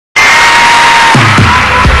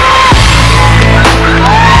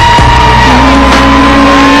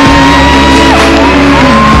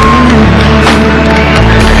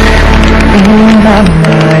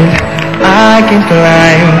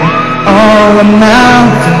all the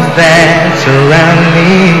mountains that surround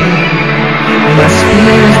me. My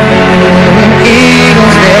spirit's burning,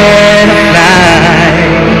 eagles that fly.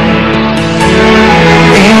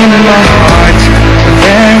 In my heart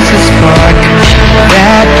there's a spark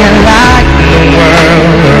that can light the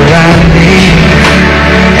world around me,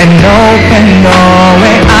 and open all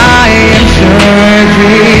where I am sure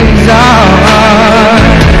dreams are.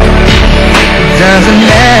 Doesn't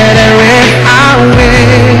matter if I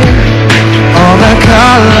win or the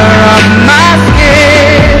color of my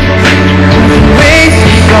skin. The race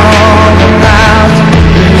is all about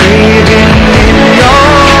believing in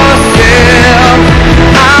yourself.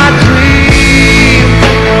 I dream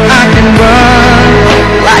I can run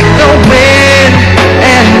like the wind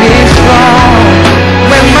and be strong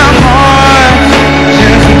when my heart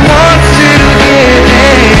just wants to give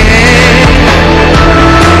in.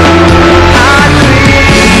 I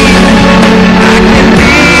dream I can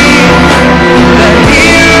be the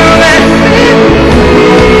hero that's in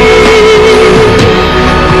me.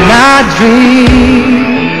 I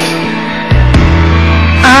dream,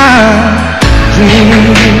 I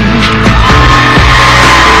dream.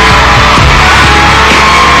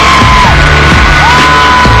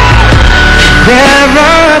 There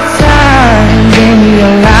are times in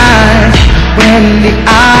your life when the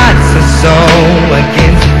odds are so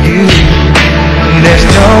against you. There's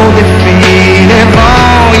no defeat if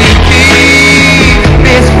all you keep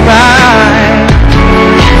is pride.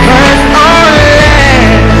 First or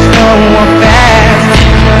last, slow or fast,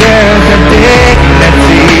 there's a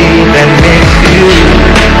dignity that makes you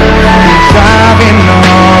driving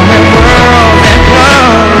on the world that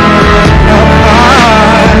comes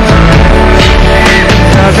apart.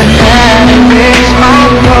 Doesn't matter which my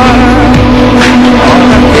world, all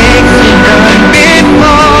the things you've done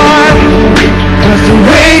before, 'cause the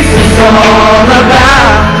race is all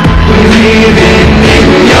about believing in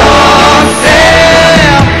yourself.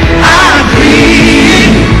 I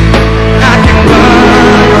dream I can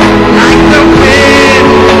run like the wind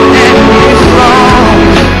and be strong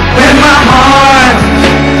when my heart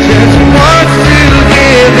just wants to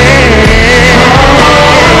give in.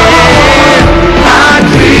 I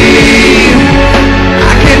dream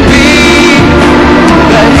I can be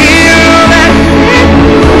the hero that's in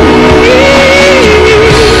me.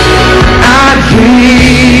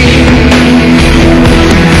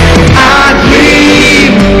 I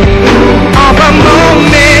dream of a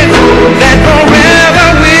moment that forever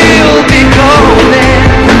will be golden.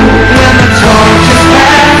 When the torch is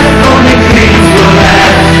passed, only things will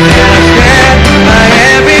last, and I stand by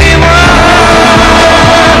everyone.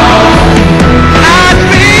 I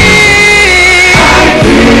dream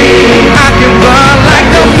I can run like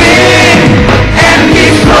the wind and be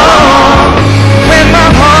strong when my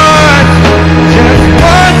heart just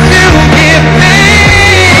wants to give in.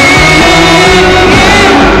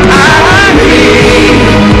 I dream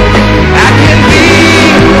I can be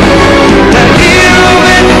the hero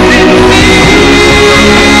that's in me.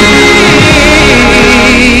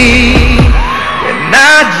 And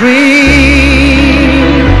I dream,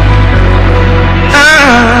 I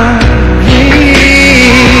dream.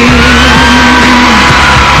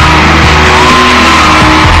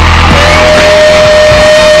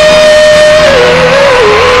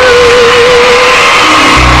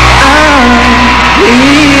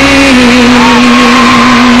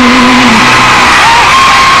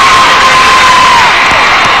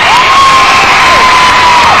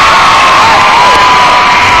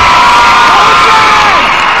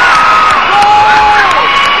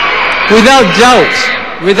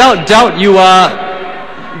 Without doubt, you are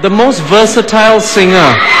the most versatile singer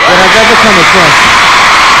that I've ever come across.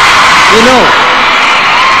 You know,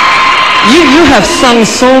 you have sung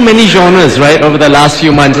so many genres, right, over the last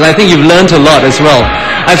few months, and I think you've learned a lot as well.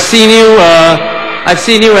 I've seen you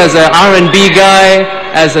as an R&B guy,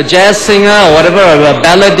 as a jazz singer, or whatever, a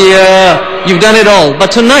balladeer. You've done it all.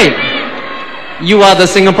 But tonight, you are the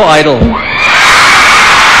Singapore Idol.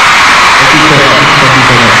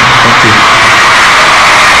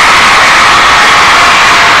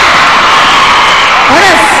 What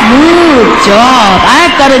a smooth job.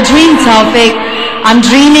 I've got a dream, Taufik. I'm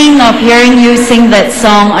dreaming of hearing you sing that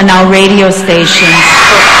song on our radio stations.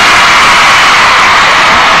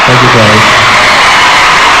 Thank you, guys.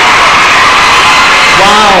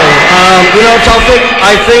 Wow. You know, Taufik,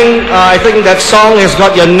 I think that song has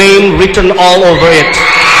got your name written all over it.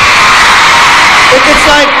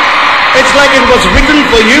 It's like it was written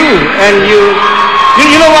for you, and you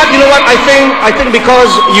know what? I think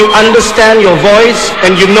because you understand your voice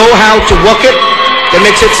and you know how to work it, that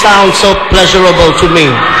makes it sound so pleasurable to me.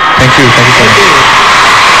 Thank you.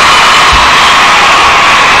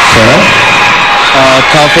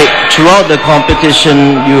 Taufik, throughout the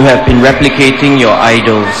competition, you have been replicating your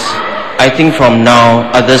idols. I think from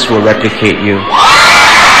now, others will replicate you.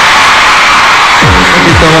 Thank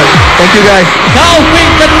you so much. Thank you guys.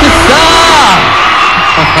 Taufik Batisah!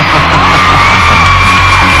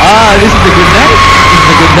 This is a good night. This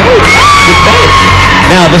is a good night. Good night.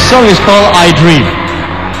 Now, the song is called I Dream.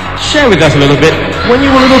 Share with us a little bit. When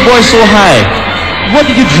you were a little boy so high, what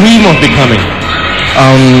did you dream of becoming?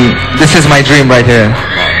 This is my dream right here.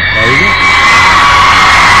 There you go.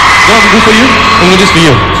 You know what to do for you? I'm going to do this for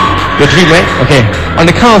you. Your dream, right? Okay. On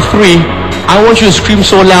the count of 3, I want you to scream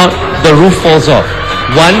so loud the roof falls off.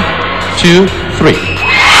 1, 2, 3.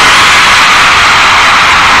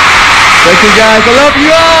 Thank you guys. I love you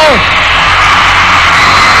all.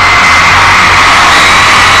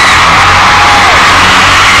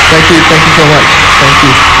 Thank you so much. Thank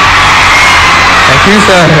you. Thank you,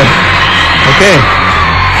 sir. Okay.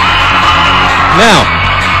 Now,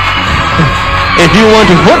 if you want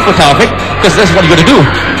to vote for Taufik, because that's what you're going to do,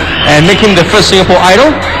 and make him the first Singapore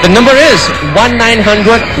Idol, the number is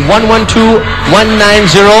 1-900-112-1901.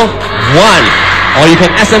 Or you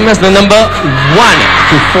can SMS the number 1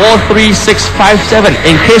 to 43657.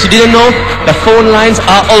 In case you didn't know, the phone lines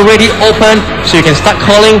are already open, so you can start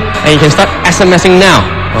calling and you can start SMSing now.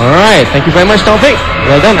 Alright, thank you very much, Taufik.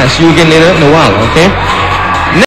 Well done. I'll see you again later in a while, okay?